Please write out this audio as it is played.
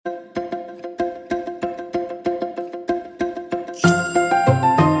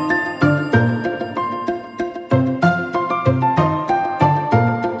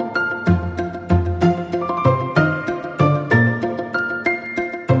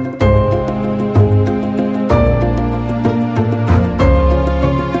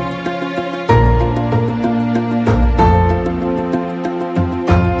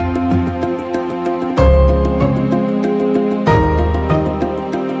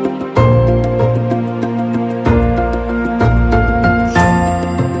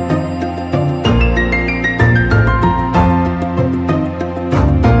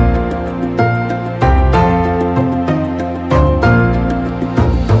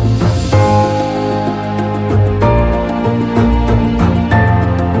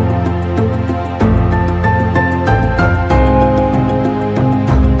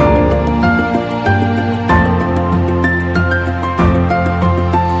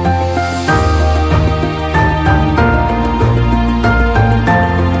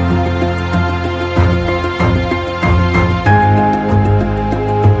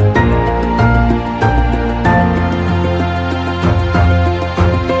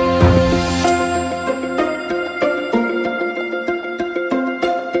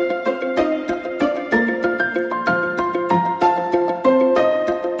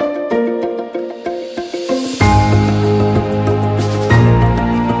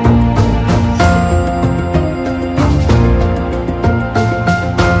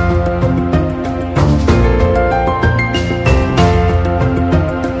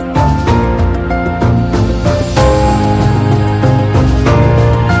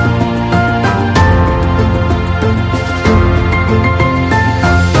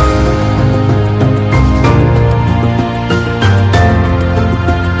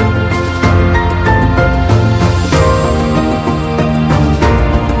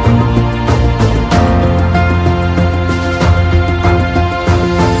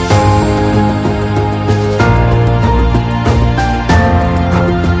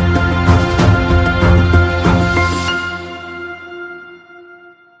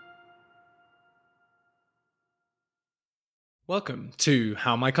Welcome to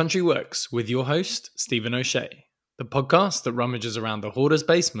How My Country Works with your host, Stephen O'Shea, the podcast that rummages around the hoarder's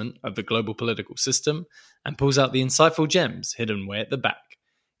basement of the global political system and pulls out the insightful gems hidden way at the back.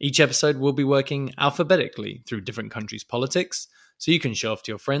 Each episode will be working alphabetically through different countries' politics, so you can show off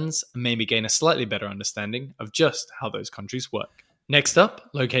to your friends and maybe gain a slightly better understanding of just how those countries work. Next up,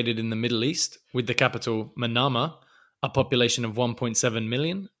 located in the Middle East, with the capital Manama, a population of 1.7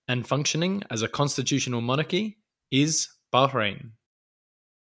 million, and functioning as a constitutional monarchy, is Bahrain.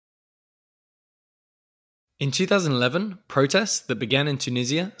 In 2011, protests that began in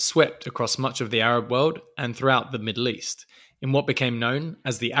Tunisia swept across much of the Arab world and throughout the Middle East, in what became known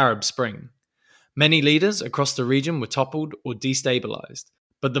as the Arab Spring. Many leaders across the region were toppled or destabilized,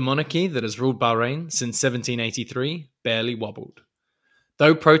 but the monarchy that has ruled Bahrain since 1783 barely wobbled.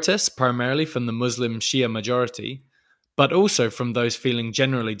 Though protests primarily from the Muslim Shia majority, but also from those feeling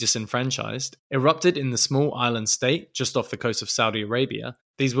generally disenfranchised, erupted in the small island state just off the coast of Saudi Arabia,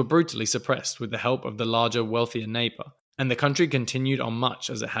 these were brutally suppressed with the help of the larger, wealthier neighbour, and the country continued on much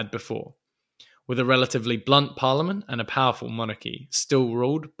as it had before, with a relatively blunt parliament and a powerful monarchy, still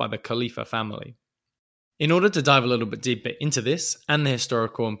ruled by the Khalifa family. In order to dive a little bit deeper into this and the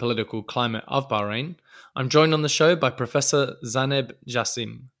historical and political climate of Bahrain, I'm joined on the show by Professor Zaneb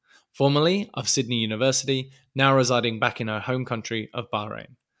Jassim, formerly of Sydney University, now residing back in her home country of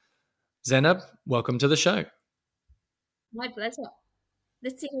Bahrain. Zainab, welcome to the show. My pleasure.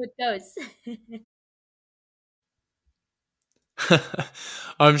 Let's see how it goes.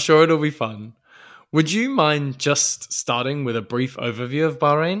 I'm sure it'll be fun. Would you mind just starting with a brief overview of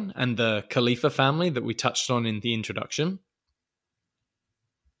Bahrain and the Khalifa family that we touched on in the introduction?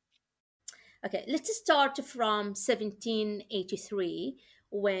 Okay, let's start from 1783.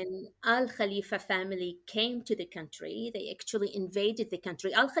 When Al Khalifa family came to the country, they actually invaded the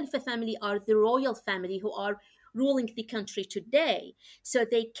country. Al Khalifa family are the royal family who are ruling the country today. So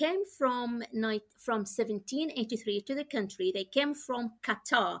they came from 1783 to the country. They came from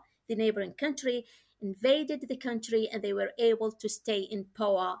Qatar, the neighboring country, invaded the country, and they were able to stay in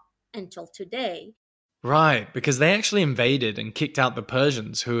power until today. Right, because they actually invaded and kicked out the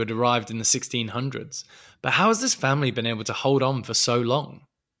Persians who had arrived in the 1600s. But how has this family been able to hold on for so long?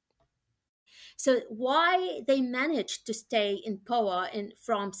 So why they managed to stay in power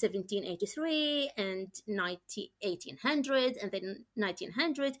from 1783 and 1800 and then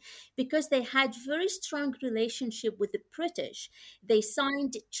 1900? Because they had very strong relationship with the British. They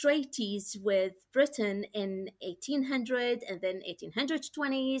signed treaties with Britain in 1800 and then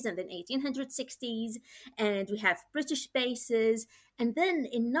 1820s and then 1860s, and we have British bases. And then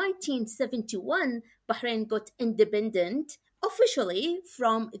in 1971, Bahrain got independent officially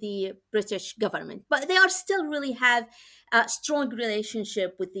from the British government, but they are still really have a strong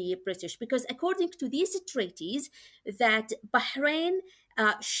relationship with the British, because according to these treaties that Bahrain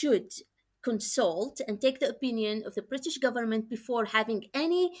should consult and take the opinion of the British government before having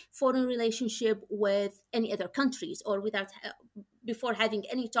any foreign relationship with any other countries, or before having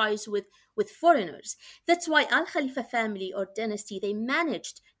any ties with foreigners. That's why Al Khalifa family or dynasty, they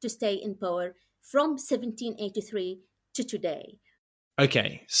managed to stay in power from 1783 to today.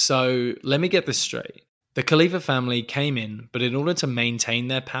 Okay, so let me get this straight. The Khalifa family came in, but in order to maintain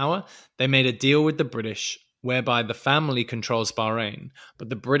their power, they made a deal with the British whereby the family controls Bahrain, but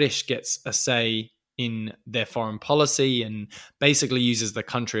the British gets a say in their foreign policy and basically uses the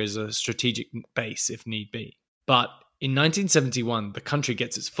country as a strategic base if need be. But in 1971, the country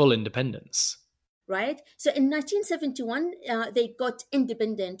gets its full independence. Right? So in 1971, they got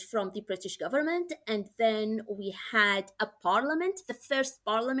independent from the British government, and then we had a parliament, the first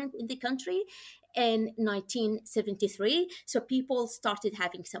parliament in the country in 1973. So people started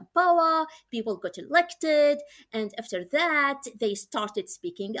having some power, people got elected, and after that, they started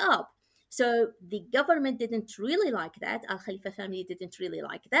speaking up. So the government didn't really like that. Al Khalifa family didn't really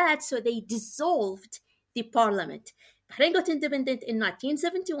like that. So they dissolved the parliament. Bahrain got independent in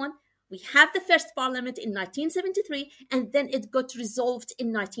 1971. We have the first parliament in 1973, and then it got resolved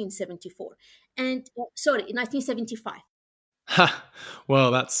in 1974. In 1975. Ha!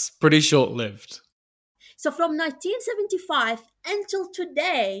 Well, that's pretty short-lived. So from 1975 until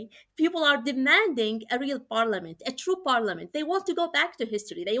today, people are demanding a real parliament, a true parliament. They want to go back to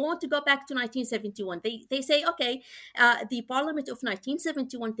history. They want to go back to 1971. They say, okay, the parliament of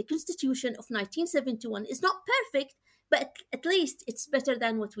 1971, the constitution of 1971 is not perfect, but at least it's better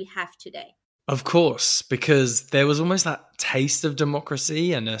than what we have today. Of course, because there was almost that taste of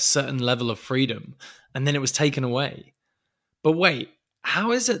democracy and a certain level of freedom, and then it was taken away. But wait,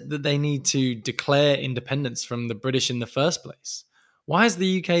 how is it that they need to declare independence from the British in the first place? Why is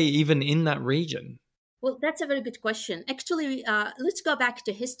the UK even in that region? Well, that's a very good question. Actually, let's go back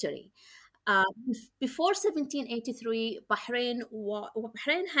to history. Uh, Before 1783,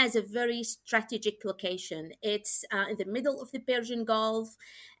 Bahrain has a very strategic location. It's in the middle of the Persian Gulf,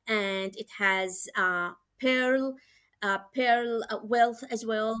 and it has pearl wealth as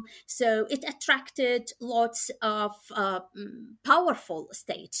well. So it attracted lots of powerful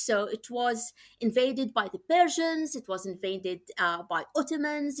states. So it was invaded by the Persians, it was invaded by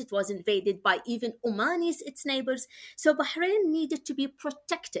Ottomans, it was invaded by even Omanis, its neighbors. So Bahrain needed to be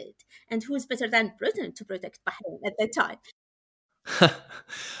protected. And who's better than Britain to protect Bahrain at that time?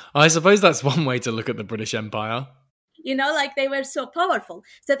 I suppose that's one way to look at the British Empire. Like they were so powerful.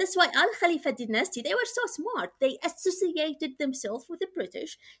 So that's why Al Khalifa dynasty, they were so smart. They associated themselves with the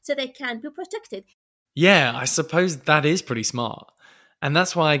British so they can be protected. Yeah, I suppose that is pretty smart. And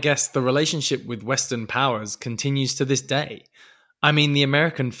that's why I guess the relationship with Western powers continues to this day. I mean, the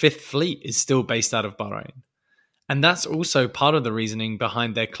American Fifth Fleet is still based out of Bahrain. And that's also part of the reasoning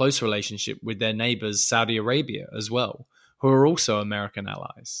behind their close relationship with their neighbors, Saudi Arabia, as well, who are also American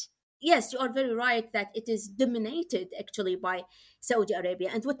allies. Yes, you are very right that it is dominated actually by Saudi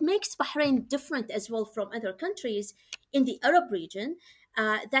Arabia. And what makes Bahrain different as well from other countries in the Arab region,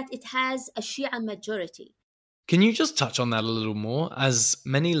 that it has a Shia majority. Can you just touch on that a little more, as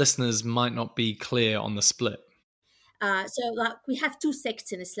many listeners might not be clear on the split? So we have two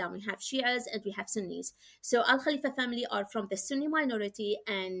sects in Islam. We have Shias and we have Sunnis. So Al Khalifa family are from the Sunni minority,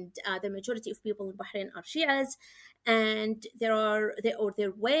 and the majority of people in Bahrain are Shias. And there were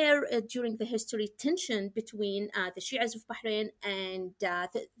during the history tension between the Shias of Bahrain and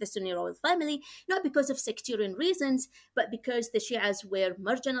the Sunni royal family, not because of sectarian reasons, but because the Shias were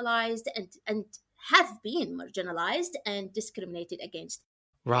marginalized and have been marginalized and discriminated against.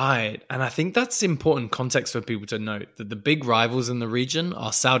 Right. And I think that's important context for people to note that the big rivals in the region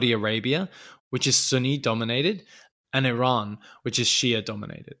are Saudi Arabia, which is Sunni dominated, and Iran, which is Shia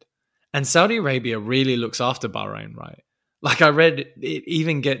dominated. And Saudi Arabia really looks after Bahrain, right? Like I read, it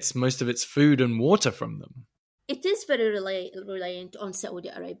even gets most of its food and water from them. It is very reliant on Saudi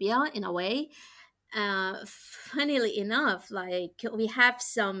Arabia in a way. Funnily enough, like we have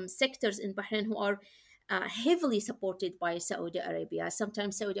some sectors in Bahrain who are heavily supported by Saudi Arabia.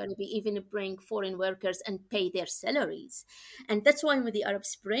 Sometimes Saudi Arabia even bring foreign workers and pay their salaries. And that's why when the Arab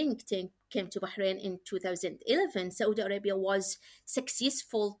Spring came to Bahrain in 2011, Saudi Arabia was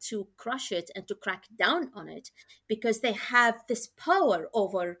successful to crush it and to crack down on it because they have this power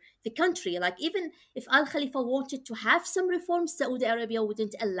over the country. Like even if Al Khalifa wanted to have some reforms, Saudi Arabia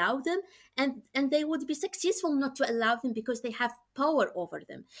wouldn't allow them, and they would be successful not to allow them because they have power over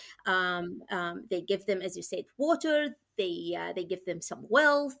them. They give them, as you said, water. They give them some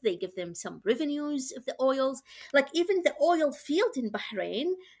wealth. They give them some revenues of the oils. Like even the oil field in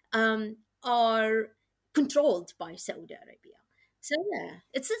Bahrain are controlled by Saudi Arabia. So yeah,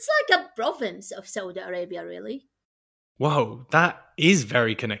 it's like a province of Saudi Arabia, really. Whoa, that is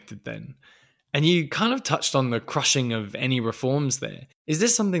very connected then. And you kind of touched on the crushing of any reforms there. Is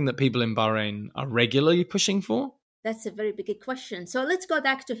this something that people in Bahrain are regularly pushing for? That's a very big question. So let's go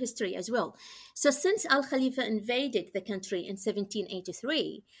back to history as well. So since Al Khalifa invaded the country in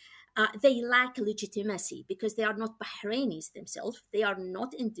 1783, they lack legitimacy because they are not Bahrainis themselves. They are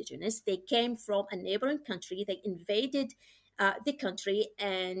not indigenous. They came from a neighboring country. They invaded the country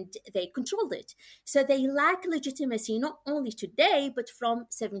and they controlled it. So they lack legitimacy not only today, but from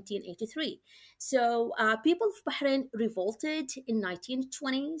 1783. So people of Bahrain revolted in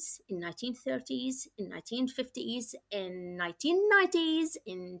 1920s, in 1930s, in 1950s, in 1990s,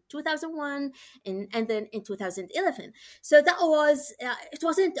 in 2001, and then in 2011. So that was, it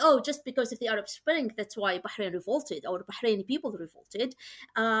wasn't, oh, just because of the Arab Spring, that's why Bahrain revolted or Bahraini people revolted.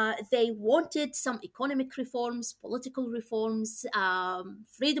 They wanted some economic reforms, political reforms,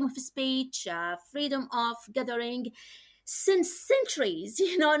 freedom of speech, freedom of gathering since centuries,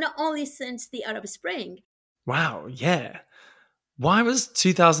 not only since the Arab Spring. Wow, yeah. Why was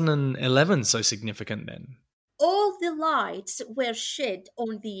 2011 so significant then? All the lights were shed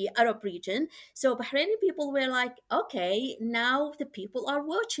on the Arab region. So Bahraini people were like, okay, now the people are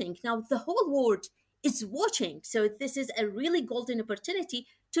watching. Now the whole world is watching. So this is a really golden opportunity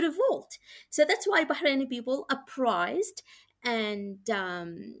to revolt. So that's why Bahraini people uprised and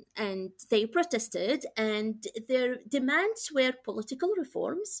they protested, and their demands were political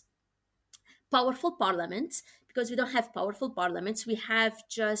reforms, powerful parliaments, because we don't have powerful parliaments. We have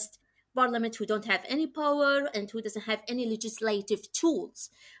just parliament who don't have any power and who doesn't have any legislative tools,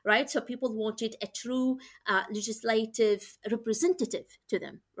 right? So people wanted a true legislative representative to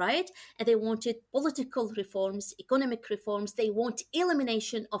them, right? And they wanted political reforms, economic reforms. They want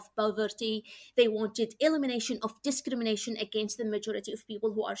elimination of poverty. They wanted elimination of discrimination against the majority of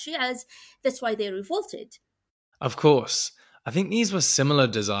people who are Shias. That's why they revolted. Of course, I think these were similar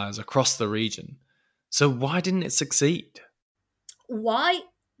desires across the region. So why didn't it succeed? Why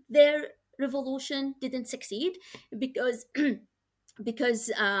their revolution didn't succeed? Because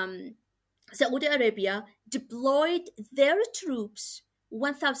because Saudi Arabia deployed their troops,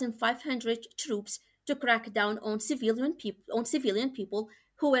 1,500 troops, to crack down on civilian people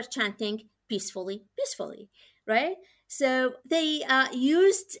who were chanting peacefully, peacefully, right? So they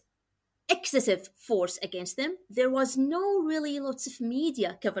used excessive force against them. There was no really lots of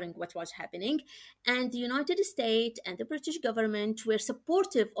media covering what was happening, and the United States and the British government were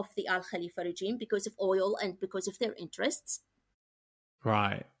supportive of the Al Khalifa regime because of oil and because of their interests.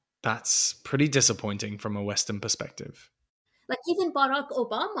 Right. That's pretty disappointing from a Western perspective. Like even Barack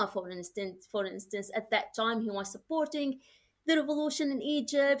Obama, for instance, at that time he was supporting the revolution in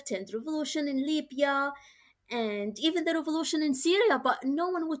Egypt and the revolution in Libya and even the revolution in Syria, but no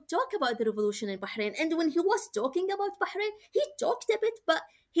one would talk about the revolution in Bahrain. And when he was talking about Bahrain, he talked a bit, but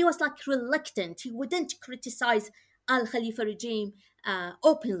he was like reluctant. He wouldn't criticize Al Khalifa regime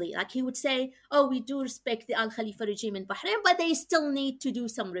openly. Like he would say, "Oh, we do respect the Al Khalifa regime in Bahrain, but they still need to do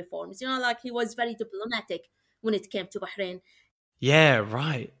some reforms." Like he was very diplomatic when it came to Bahrain. Yeah,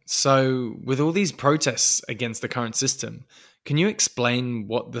 right. So, with all these protests against the current system, can you explain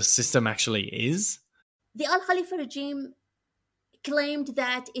what the system actually is? The Al Khalifa regime claimed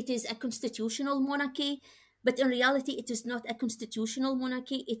that it is a constitutional monarchy, but in reality, it is not a constitutional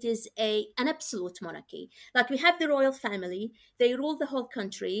monarchy. It is an absolute monarchy. Like we have the royal family, they rule the whole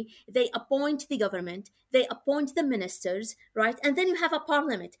country, they appoint the government, they appoint the ministers, right? And then you have a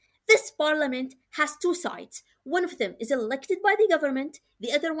parliament. This parliament has two sides. One of them is elected by the government,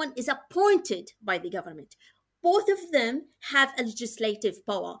 the other one is appointed by the government. Both of them have a legislative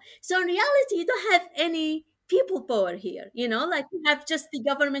power. So in reality, you don't have any people power here, like you have just the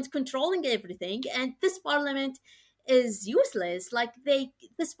government controlling everything, and this parliament is useless. Like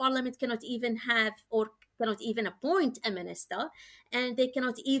this parliament cannot even have or cannot even appoint a minister, and they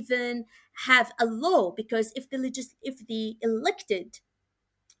cannot even have a law, because if the elected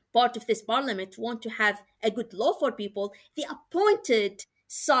part of this parliament want to have a good law for people, the appointed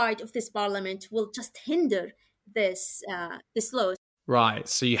side of this parliament will just hinder this law. Right.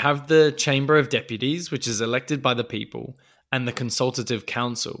 So, you have the Chamber of Deputies, which is elected by the people, and the Consultative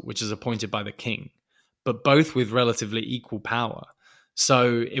Council, which is appointed by the king, but both with relatively equal power.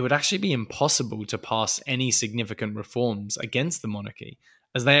 So, it would actually be impossible to pass any significant reforms against the monarchy,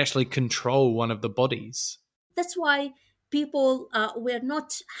 as they actually control one of the bodies. That's why people were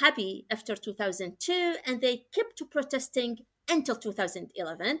not happy after 2002, and they kept protesting until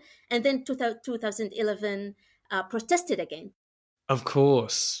 2011, and then 2011 protested again. Of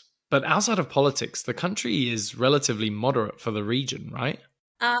course. But outside of politics, the country is relatively moderate for the region, right?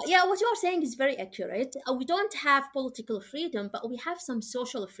 Yeah, what you are saying is very accurate. We don't have political freedom, but we have some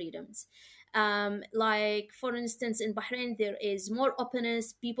social freedoms. Like, for instance, in Bahrain, there is more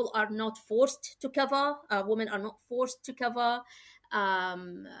openness. People are not forced to cover, women are not forced to cover.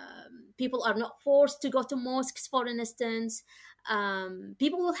 People are not forced to go to mosques, for instance.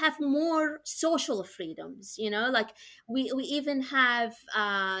 People will have more social freedoms, like we even have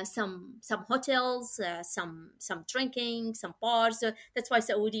some hotels, some drinking, some bars. So that's why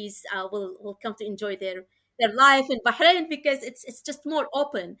Saudis will come to enjoy their life in Bahrain, because it's just more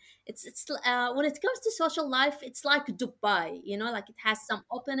open. It's when it comes to social life, it's like Dubai, like it has some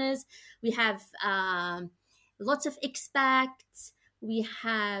openness. We have lots of expats. We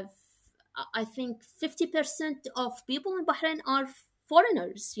have, I think, 50% of people in Bahrain are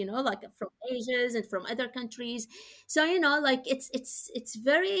foreigners, like from Asia and from other countries. So like it's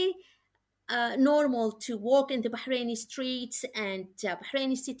very normal to walk in the Bahraini streets and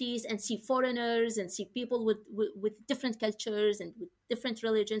Bahraini cities and see foreigners and see people with different cultures and with different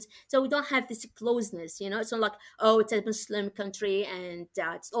religions. So we don't have this closeness, It's not like, oh, it's a Muslim country and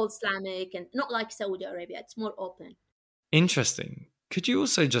it's all Islamic, and not like Saudi Arabia. It's more open. Interesting. Could you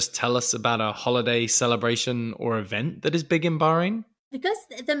also just tell us about a holiday celebration or event that is big in Bahrain? Because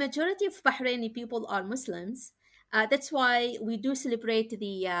the majority of Bahraini people are Muslims, that's why we do celebrate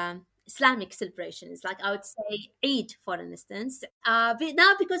the Islamic celebrations. Like I would say Eid, for instance. But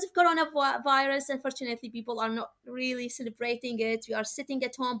now, because of coronavirus, unfortunately, people are not really celebrating it. We are sitting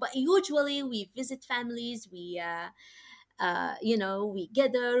at home, but usually we visit families. We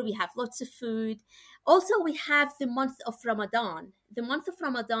gather, we have lots of food. Also, we have the month of Ramadan, the month of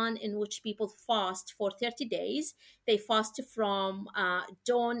Ramadan in which people fast for 30 days. They fast from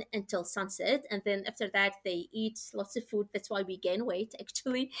dawn until sunset, and then after that, they eat lots of food. That's why we gain weight,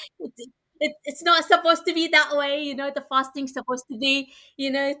 actually. It's not supposed to be that way. The fasting's supposed to be,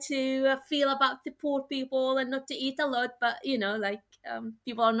 to feel about the poor people and not to eat a lot, but,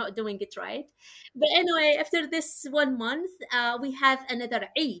 people are not doing it right. But anyway, after this 1 month, we have another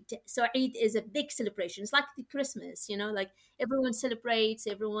Eid. So Eid is a big celebration. It's like the Christmas, like everyone celebrates,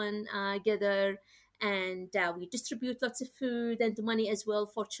 everyone gather, and we distribute lots of food and money as well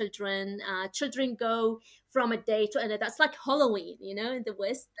for children. Children go from a day to another. It's like Halloween, in the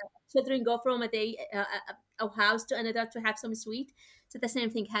West. Children go from a day, a house to another to have some sweet. So the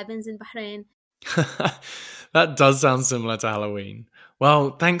same thing happens in Bahrain. That does sound similar to Halloween.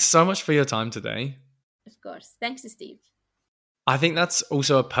 Well, thanks so much for your time today. Of course. Thanks, Steve. I think that's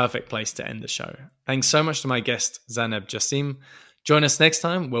also a perfect place to end the show. Thanks so much to my guest, Zaneb Jassim. Join us next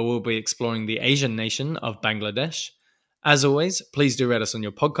time where we'll be exploring the Asian nation of Bangladesh. As always, please do rate us on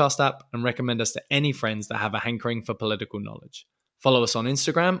your podcast app and recommend us to any friends that have a hankering for political knowledge. Follow us on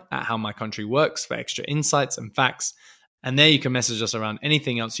Instagram at How My Country Works for extra insights and facts. And there you can message us around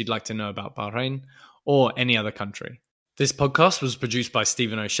anything else you'd like to know about Bahrain or any other country. This podcast was produced by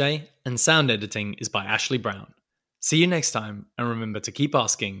Stephen O'Shea and sound editing is by Ashley Brown. See you next time, and remember to keep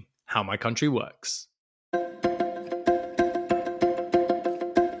asking how my country works.